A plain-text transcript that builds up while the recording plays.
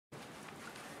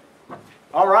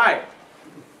All right.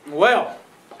 Well,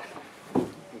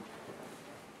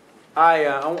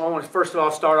 I want to first of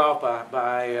all start off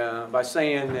by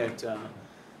saying that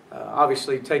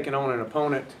obviously taking on an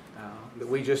opponent that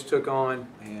we just took on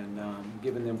and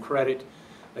giving them credit.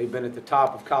 They've been at the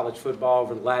top of college football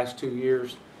over the last 2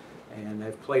 years, and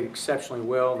they've played exceptionally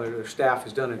well. Their staff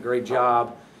has done a great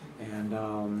job, and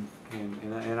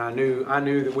I knew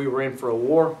that we were in for a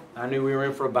war. I knew we were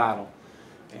in for a battle,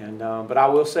 and but I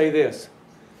will say this: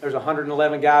 there's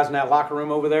 111 guys in that locker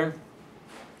room over there.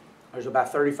 There's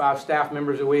about 35 staff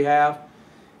members that we have,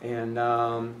 and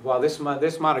while this might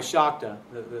have shocked a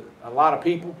lot of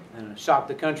people and shocked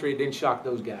the country, it didn't shock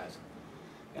those guys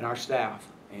and our staff.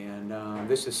 And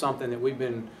this is something that we've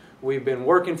been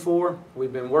working for.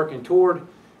 We've been working toward.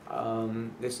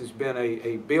 This has been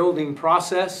a building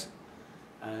process,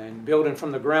 and building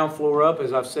from the ground floor up,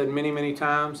 as I've said many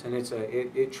times. And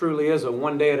it truly is a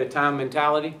one day at a time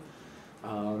mentality.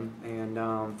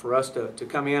 For us to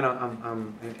come in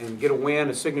and get a win,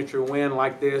 a signature win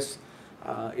like this,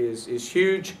 is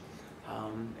huge.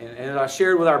 And as I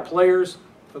shared with our players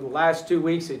for the last 2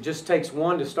 weeks, it just takes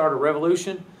one to start a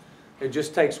revolution. It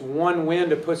just takes one win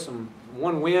to put some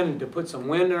wind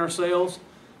in our sails.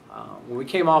 When we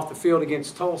came off the field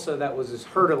against Tulsa, that was as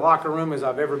hurt a locker room as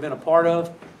I've ever been a part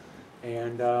of.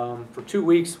 And for 2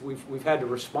 weeks, we've had to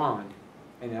respond.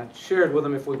 And I shared with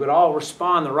them, if we would all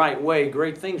respond the right way,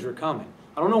 great things are coming.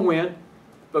 I don't know when,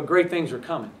 but great things are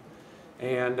coming.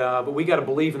 And but we got to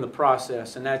believe in the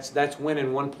process, and that's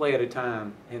winning one play at a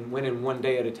time and winning one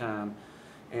day at a time.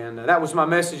 And that was my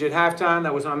message at halftime.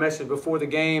 That was my message before the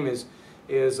game. Is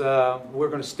we're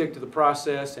going to stick to the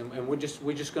process, and we're just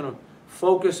going to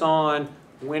focus on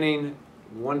winning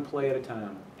one play at a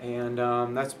time. And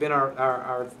that's been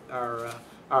our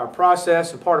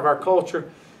process and part of our culture.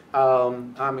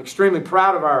 I'm extremely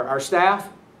proud of our staff.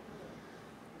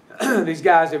 These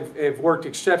guys have worked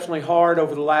exceptionally hard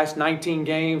over the last 19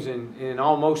 games and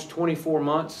almost 24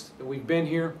 months that we've been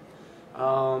here.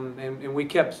 And we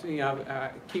kept,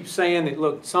 I keep saying that,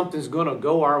 look, something's going to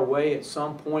go our way at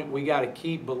some point. We got to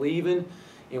keep believing,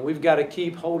 and we've got to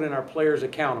keep holding our players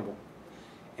accountable.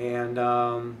 And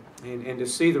to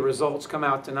see the results come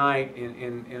out tonight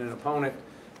in an opponent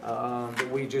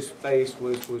that we just faced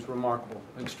was remarkable.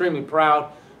 I'm extremely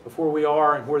proud of where we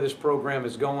are and where this program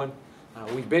is going.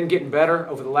 We've been getting better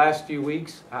over the last few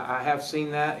weeks. I have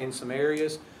seen that in some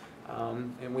areas.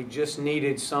 And we just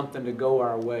needed something to go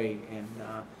our way, and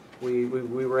we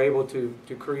were able to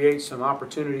create some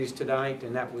opportunities tonight,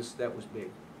 and that was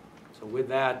big. So with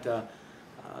that,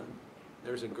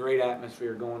 there's a great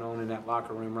atmosphere going on in that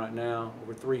locker room right now.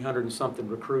 Over 300 and something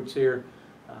recruits here.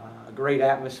 A great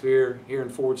atmosphere here in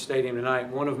Ford Stadium tonight,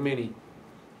 one of many.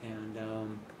 And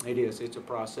it's a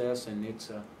process, and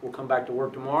we'll come back to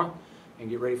work tomorrow and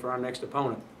get ready for our next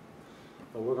opponent.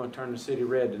 But we're going to turn the city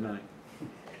red tonight.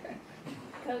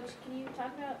 Coach, can you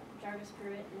talk about Jarvis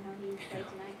Pruitt and how he played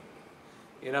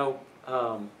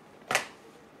tonight?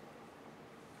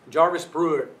 Jarvis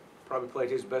Pruitt probably played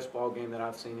his best ball game that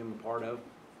I've seen him a part of.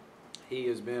 He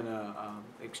has been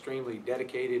extremely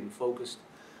dedicated and focused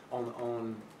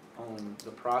on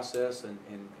the process and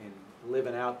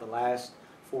living out the last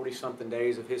 40-something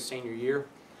days of his senior year.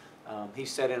 He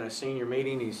sat in a senior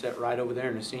meeting. He sat right over there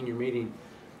in a senior meeting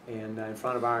and in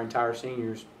front of our entire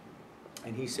seniors.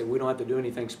 And he said, we don't have to do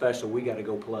anything special. We got to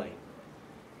go play.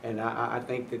 And I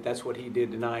think that's what he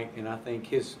did tonight. And I think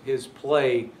his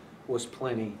play was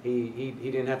plenty. He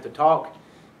didn't have to talk.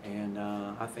 And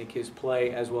I think his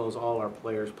play, as well as all our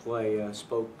players' play,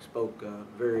 spoke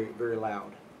very, very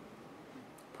loud.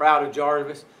 Proud of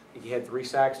Jarvis. I think he had 3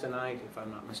 sacks tonight, if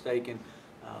I'm not mistaken.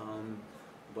 Man,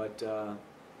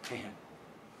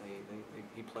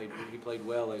 he played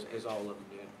well, as all of them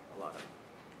did. A lot of them.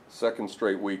 Second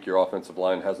straight week, your offensive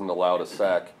line hasn't allowed a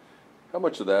sack. How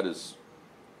much of that is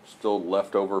still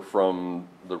left over from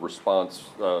the response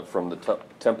from the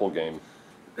Temple game?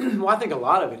 Well, I think a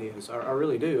lot of it is. I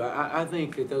really do. I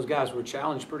think that those guys were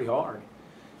challenged pretty hard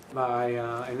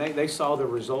and they saw the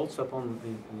results up on.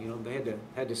 They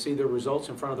had to see the results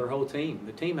in front of their whole team.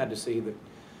 The team had to see that.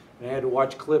 They had to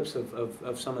watch clips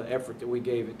of some of the effort that we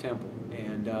gave at Temple,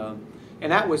 and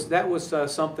that was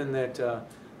something that.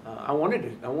 I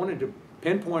wanted to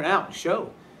pinpoint out and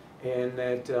show, and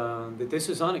that this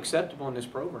is unacceptable in this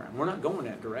program. We're not going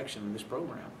that direction in this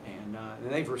program, and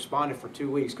they've responded for 2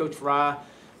 weeks. Coach Fry,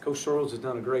 Coach Sorrells has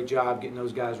done a great job getting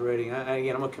those guys ready.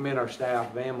 Again, I'm going to commend our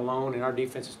staff, Van Malone and our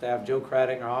defensive staff, Joe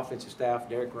Craddock, our offensive staff,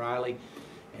 Derek Riley,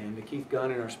 and Keith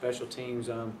Gunn and our special teams.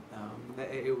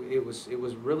 It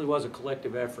really was a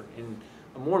collective effort, and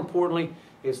And more importantly,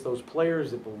 it's those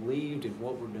players that believed in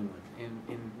what we're doing.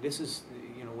 And this is,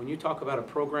 you know, when you talk about a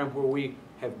program where we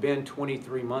have been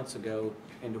 23 months ago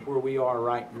and to where we are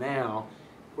right now,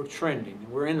 we're trending and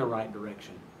we're in the right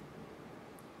direction.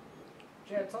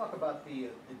 Chad, talk about the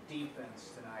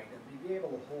defense tonight, and to be able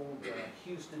to hold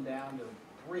Houston down to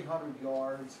 300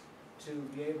 yards, to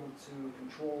be able to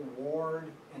control Ward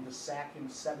and to sack him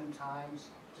 7 times.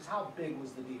 Just how big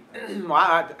was the defense?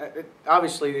 Well,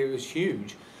 obviously, it was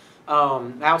huge.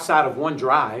 Outside of one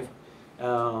drive,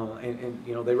 and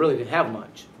you know, they really didn't have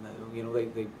much. You know,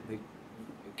 they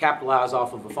capitalized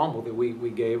off of a fumble that we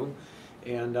gave them,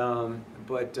 and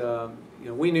you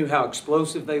know, we knew how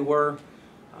explosive they were.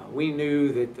 We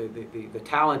knew that the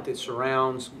talent that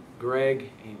surrounds Greg,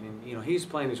 and you know, he's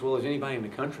playing as well as anybody in the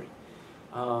country.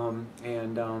 They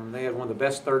had one of the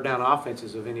best third down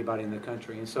offenses of anybody in the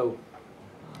country, and so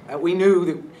we knew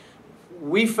that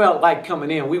we felt like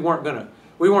coming in, we weren't gonna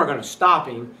stop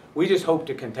him. We just hoped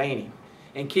to contain him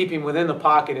and keep him within the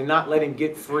pocket and not let him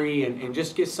get free and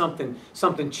just get something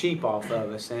cheap off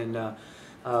of us. And I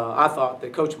thought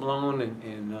that Coach Malone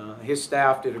and his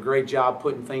staff did a great job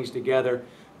putting things together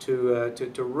to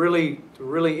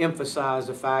really emphasize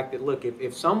the fact that, look,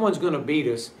 if someone's going to beat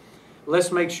us,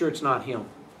 let's make sure it's not him.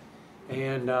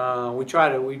 And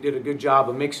we did a good job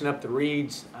of mixing up the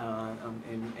reads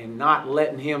and not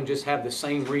letting him just have the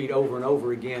same read over and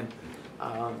over again.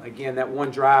 Again, that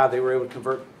one drive, they were able to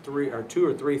convert 2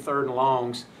 or 3 third and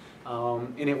longs,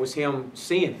 and it was him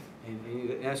seeing it.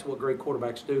 And that's what great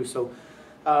quarterbacks do. So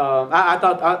I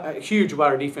thought huge about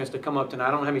our defense to come up tonight.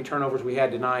 I don't know how many turnovers we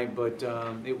had tonight, but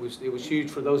it was huge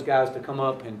for those guys to come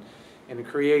up and to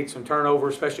create some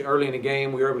turnovers, especially early in the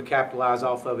game. We were able to capitalize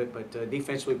off of it, but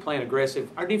defensively playing aggressive.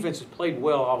 Our defense has played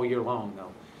well all year long,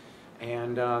 though.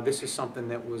 And this is something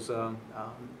that was,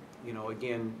 you know,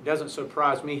 again, doesn't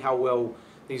surprise me how well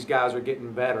these guys are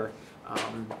getting better.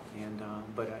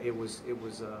 But it was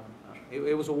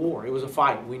a war. It was a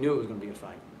fight. We knew it was going to be a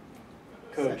fight.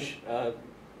 Coach,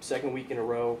 second week in a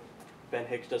row, Ben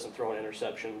Hicks doesn't throw an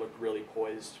interception, looked really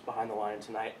poised behind the line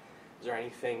tonight. Is there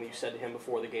anything that you said to him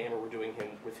before the game, or we're doing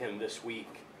with him this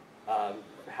week?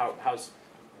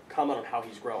 Comment on how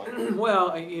he's growing.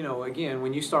 Well, you know, again,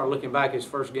 when you start looking back, his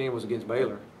first game was against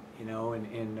Baylor, you know,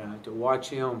 and to watch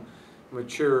him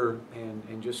mature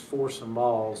and just force some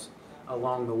balls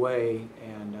along the way.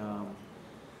 And,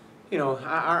 you know,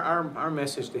 our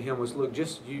message to him was, look,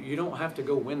 just you don't have to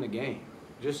go win the game.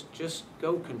 Just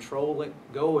go control it.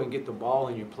 Go and get the ball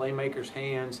in your playmakers'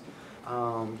 hands.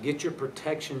 Get your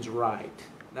protections right.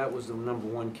 That was the number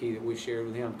one key that we shared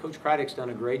with him. Coach Craddock's done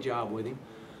a great job with him,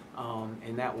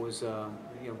 and that was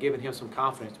you know, giving him some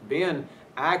confidence. Ben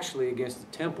actually against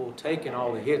the Temple, taking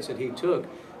all the hits that he took,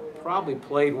 probably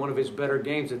played one of his better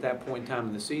games at that point in time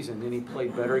in the season. Then he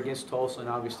played better against Tulsa and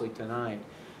obviously tonight.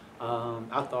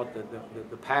 I thought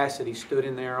that the pass that he stood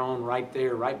in there on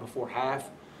right before half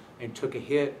and took a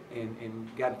hit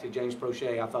and got it to James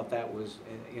Prochet, I thought that was,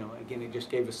 you know, again, it just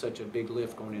gave us such a big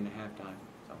lift going into halftime.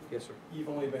 So, yes, sir. You've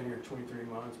only been here 23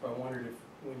 months, but I wondered if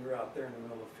when you're out there in the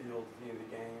middle of the field at the end of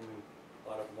the game and a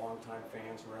lot of longtime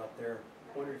fans were out there,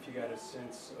 I wondered if you got a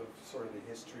sense of sort of the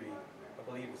history. I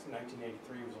believe it's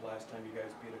 1983 was the last time you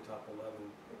guys beat a top 11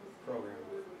 program.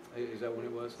 Is that when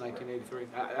it was, 1983?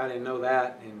 I didn't know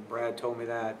that, and Brad told me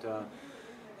that.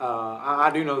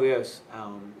 I do know this.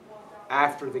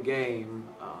 After the game,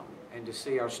 and to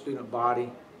see our student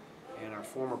body and our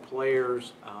former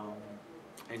players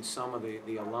and some of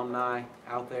the alumni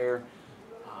out there,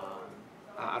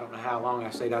 I don't know how long I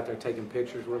stayed out there taking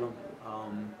pictures with them,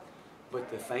 but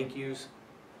the thank yous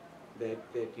that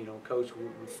you know, Coach,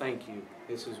 we thank you.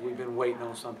 We've been waiting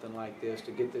on something like this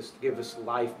to give us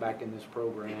life back in this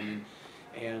program,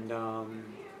 and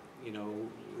you know,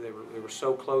 they were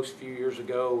so close a few years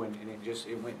ago, and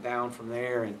it went down from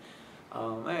there. And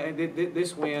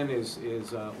this win is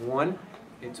one.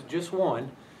 It's just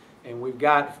one, and we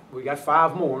got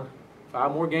 5 more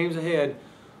games ahead.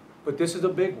 But this is a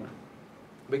big one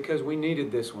because we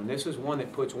needed this one. This is one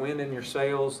that puts wind in your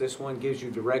sails. This one gives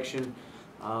you direction.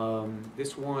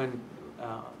 This one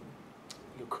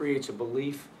creates a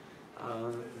belief.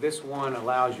 This one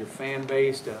allows your fan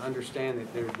base to understand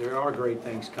that there are great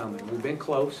things coming. We've been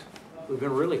close. We've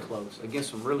been really close against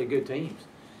some really good teams.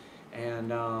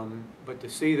 And but to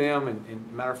see them,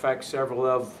 and matter of fact, several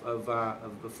of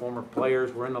the former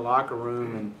players were in the locker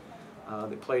room and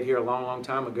that played here a long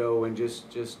time ago, and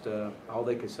just all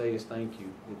they could say is thank you.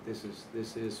 That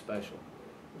this is special.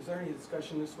 Was there any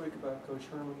discussion this week about Coach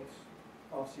Herman's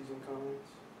off-season comments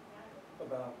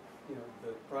about, you know,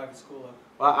 the private school up?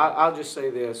 Well, I'll just say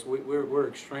this, we're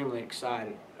extremely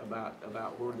excited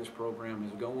about where this program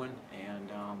is going, and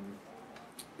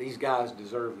these guys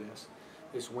deserve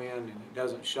this win, and it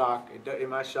doesn't shock, it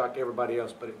might shock everybody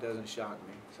else, but it doesn't shock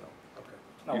me, so.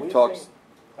 No, You've we've talked-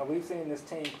 seen, we've seen this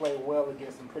team play well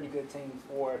against some pretty good teams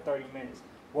for 30 minutes.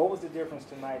 What was the difference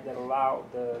tonight that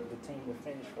allowed the team to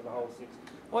finish for the whole 60?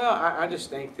 Well, I just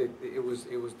think that it was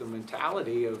the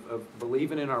mentality of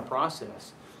believing in our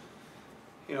process.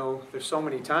 You know, there's so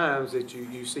many times that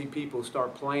you see people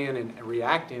start playing and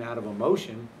reacting out of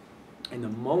emotion, and the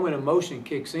moment emotion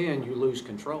kicks in, you lose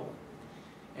control.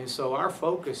 And so our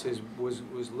focus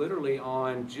was literally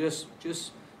on just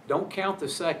don't count the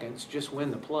seconds, just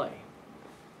win the play.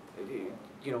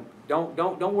 You know,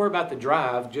 don't worry about the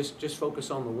drive, just focus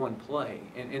on the one play.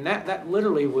 And that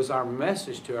literally was our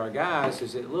message to our guys,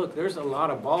 is that, look, there's a lot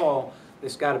of ball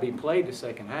that's got to be played the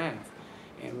second half.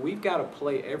 And we've got to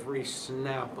play every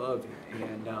snap of it.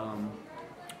 And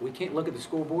we can't look at the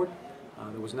scoreboard.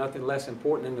 There was nothing less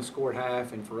important than the score at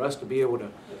half. And for us to be able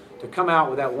to come out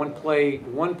with that one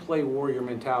play warrior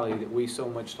mentality that we so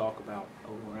much talk about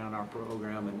around our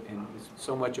program, and it's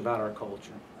so much about our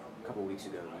culture. A couple of weeks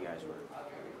ago, you guys were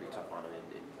pretty tough on them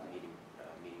in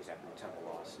meetings after the Temple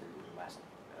loss, and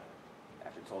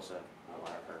after Tulsa, a lot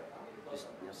of her. Just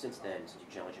since then, since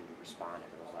you challenged him to respond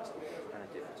after those last couple of games, what kind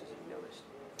of differences have you noticed?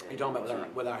 Are you talking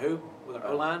about with our who? With our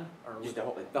O-line? Or Just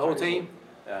the whole team?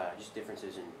 Just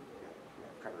differences in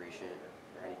preparation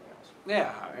or anything else.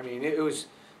 Yeah, I mean, it was,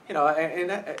 you know,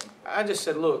 and I just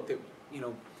said, look, that, you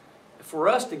know, for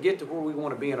us to get to where we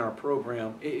want to be in our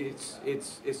program,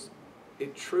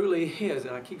 it truly is,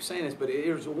 and I keep saying this, but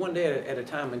it was a one day at a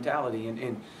time mentality,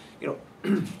 and you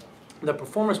know, the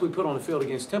performance we put on the field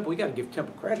against Temple, we got to give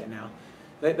Temple credit now.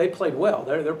 They played well.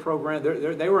 Their program,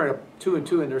 they were at a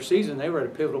 2-2 in their season. They were at a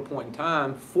pivotal point in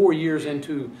time, 4 years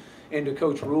into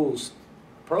Coach Rule's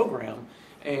program,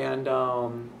 and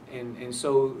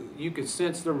so you could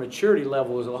sense their maturity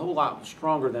level is a whole lot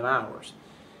stronger than ours.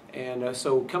 And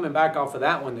so coming back off of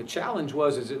that one, the challenge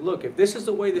is that, look, if this is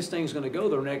the way this thing's going to go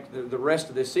the rest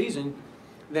of this season,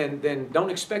 then don't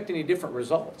expect any different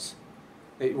results.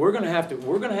 We're going to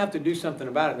have to do something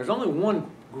about it. There's only one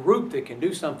group that can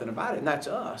do something about it, and that's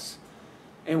us.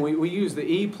 And we use the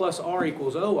E plus R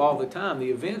equals O all the time. The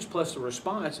events plus the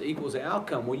response equals the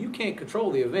outcome. Well, you can't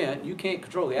control the event, you can't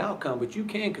control the outcome, but you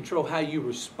can control how you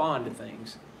respond to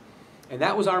things. And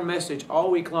that was our message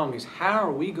all week long, is how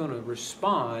are we going to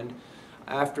respond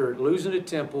after losing to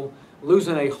Temple,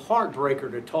 losing a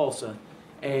heartbreaker to Tulsa,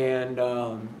 and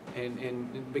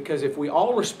because if we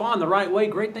all respond the right way,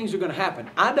 great things are going to happen.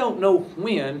 I don't know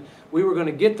when we were going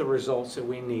to get the results that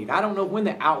we need. I don't know when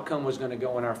the outcome was going to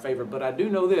go in our favor, but I do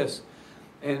know this,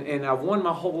 and I've won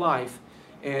my whole life,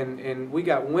 and we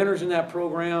got winners in that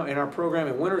program,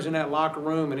 and winners in that locker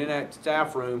room and in that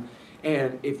staff room.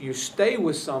 And if you stay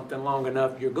with something long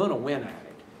enough, you're going to win at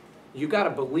it. You got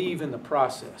to believe in the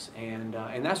process, and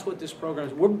that's what this program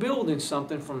is. We're building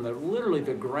something from literally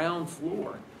the ground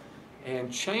floor,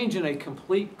 and changing a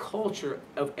complete culture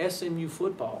of SMU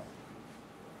football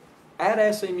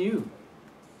at SMU,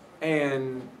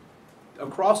 and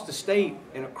across the state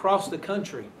and across the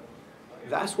country.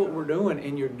 That's what we're doing,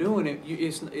 and you're doing it.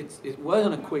 It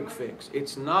wasn't a quick fix.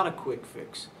 It's not a quick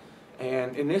fix.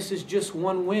 And this is just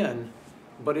one win,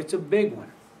 but it's a big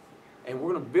one. And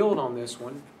we're going to build on this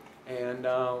one. And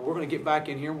we're going to get back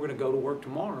in here, and we're going to go to work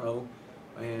tomorrow.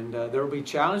 And there will be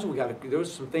challenges. There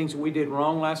was some things that we did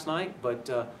wrong last night, but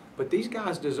these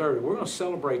guys deserve it. We're going to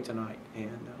celebrate tonight.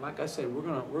 And like I said, we're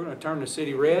going to turn the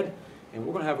city red, and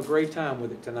we're going to have a great time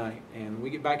with it tonight. And when we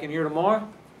get back in here tomorrow,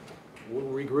 we'll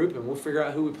regroup, and we'll figure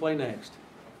out who we play next.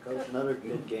 Coach, another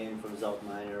good game from Zelt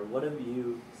Minor. What have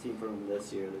you seen from him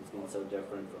this year that's been so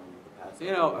different from the past?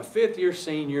 You know, a fifth-year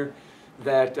senior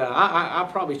that I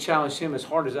probably challenged him as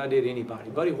hard as I did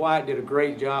anybody. Buddy White did a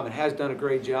great job and has done a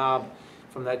great job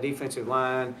from that defensive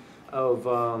line of,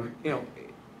 you know,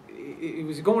 he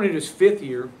was going into his fifth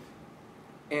year,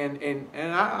 and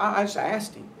I just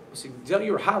asked him, I said,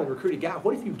 you're a highly recruited guy.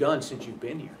 What have you done since you've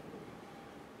been here?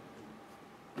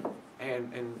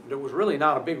 And there was really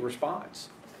not a big response.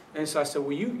 And so I said,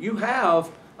 well, you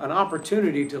have an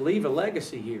opportunity to leave a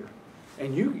legacy here.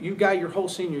 And you got your whole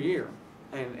senior year.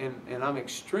 And I'm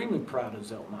extremely proud of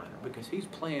Zelt Minor because he's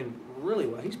playing really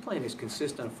well. He's playing as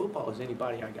consistent a football as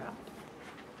anybody I got.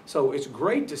 So it's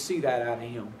great to see that out of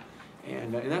him.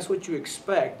 And that's what you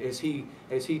expect as he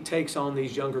takes on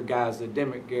these younger guys, the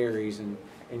Demick Garys,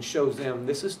 and shows them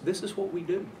this is what we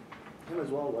do. Him as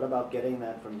well. What about getting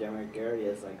that from Demick Gary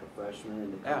as like a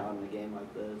freshman to come on in a game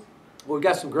like this? Well, we've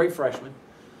got some great freshmen.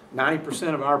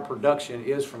 90% of our production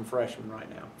is from freshmen right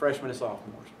now, freshmen and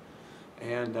sophomores.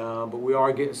 And, but we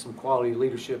are getting some quality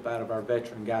leadership out of our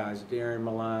veteran guys, Darren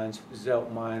Malines,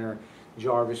 Zelt Miner,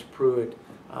 Jarvis Pruitt.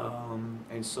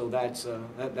 And so that's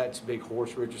a big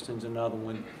horse. Richardson's another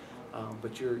one.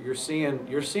 But you're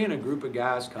seeing a group of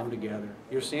guys come together.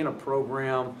 You're seeing a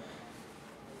program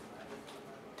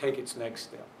take its next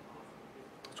step.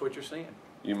 That's what you're seeing.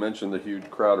 You mentioned the huge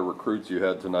crowd of recruits you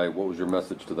had tonight. What was your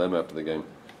message to them after the game?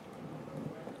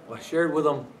 Well, I shared with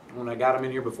them when I got them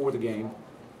in here before the game,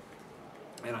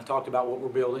 and I talked about what we're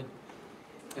building.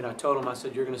 And I told them, I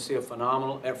said, you're going to see a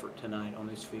phenomenal effort tonight on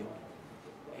this field.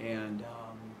 And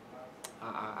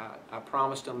I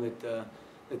promised them that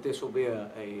this will be a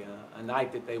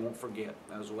night that they won't forget.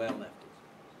 That was the way I left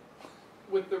it.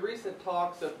 With the recent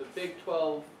talks of the Big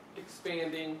 12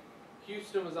 expanding,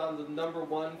 Houston was on the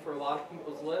 #1 for a lot of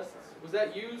people's lists. Was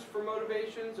that used for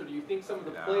motivations, or do you think some of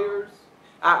the players?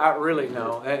 I really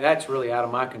know. That's really out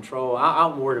of my control.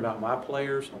 I'm worried about my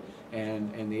players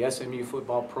and the SMU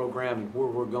football program and where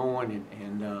we're going,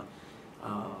 and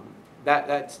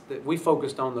we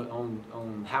focused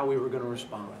on how we were going to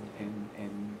respond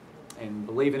and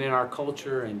believing in our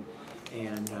culture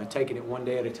and taking it one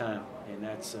day at a time. And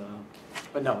that's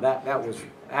but no, that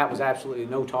was absolutely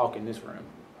no talk in this room.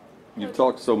 You've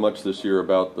talked so much this year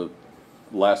about the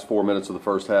last 4 minutes of the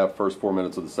first half, first 4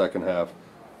 minutes of the second half.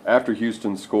 After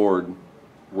Houston scored,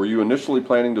 were you initially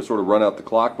planning to sort of run out the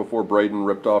clock before Braden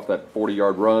ripped off that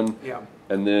 40-yard run? Yeah.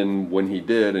 And then when he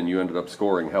did and you ended up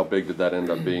scoring, how big did that end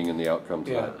up being in the outcome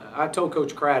tonight? Yeah, I told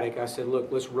Coach Craddock, I said,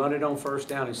 look, let's run it on first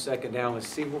down and second down. Let's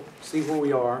see where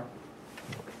we are.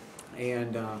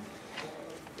 And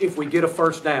if we get a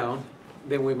first down,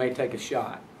 then we may take a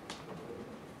shot.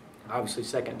 Obviously,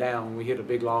 second down, we hit a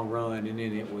big long run, and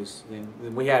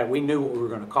then we knew what we were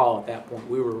going to call at that point.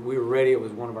 We were ready. It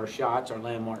was one of our shots, our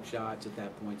landmark shots at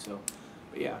that point. So,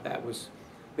 but yeah, that was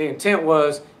the intent.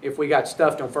 Was if we got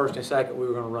stuffed on first and second, we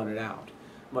were going to run it out.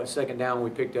 But second down, we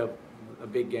picked up a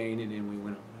big gain, and then we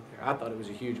went on there. I thought it was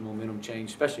a huge momentum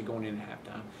change, especially going into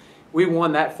halftime. We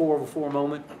won that 4-over-4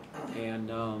 moment, and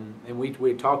we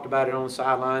had talked about it on the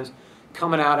sidelines.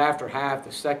 Coming out after half,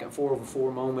 the second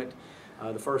 4-over-4 moment.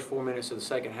 The first 4 minutes of the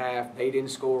second half, they didn't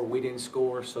score, we didn't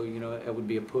score, so, you know, it would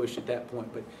be a push at that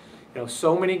point. But, you know,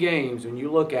 so many games, when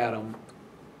you look at them,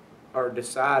 are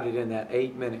decided in that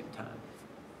 8-minute time.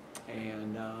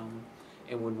 And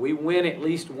when we win at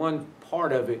least one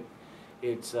part of it,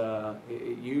 it's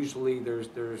usually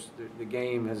the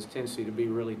game has a tendency to be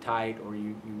really tight, or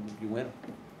you win them.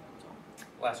 So.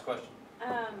 Last question.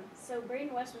 So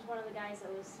Braden West was one of the guys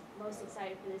that was most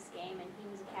excited for this game, and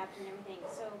he was a captain and everything.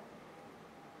 So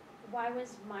why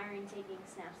was Myron taking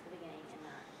snaps at the beginning and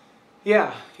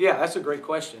not? Yeah, that's a great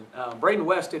question. Braden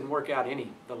West didn't work out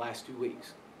any the last 2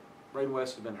 weeks. Braden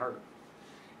West has been hurt.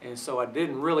 And so I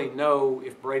didn't really know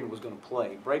if Braden was going to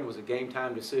play. Braden was a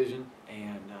game-time decision,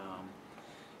 and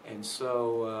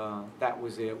so that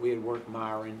was it. We had worked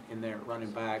Myron in there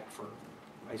running back for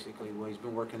basically, well, he's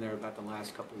been working there about the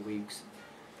last couple of weeks,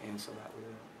 and so that was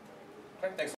it. Okay, thanks.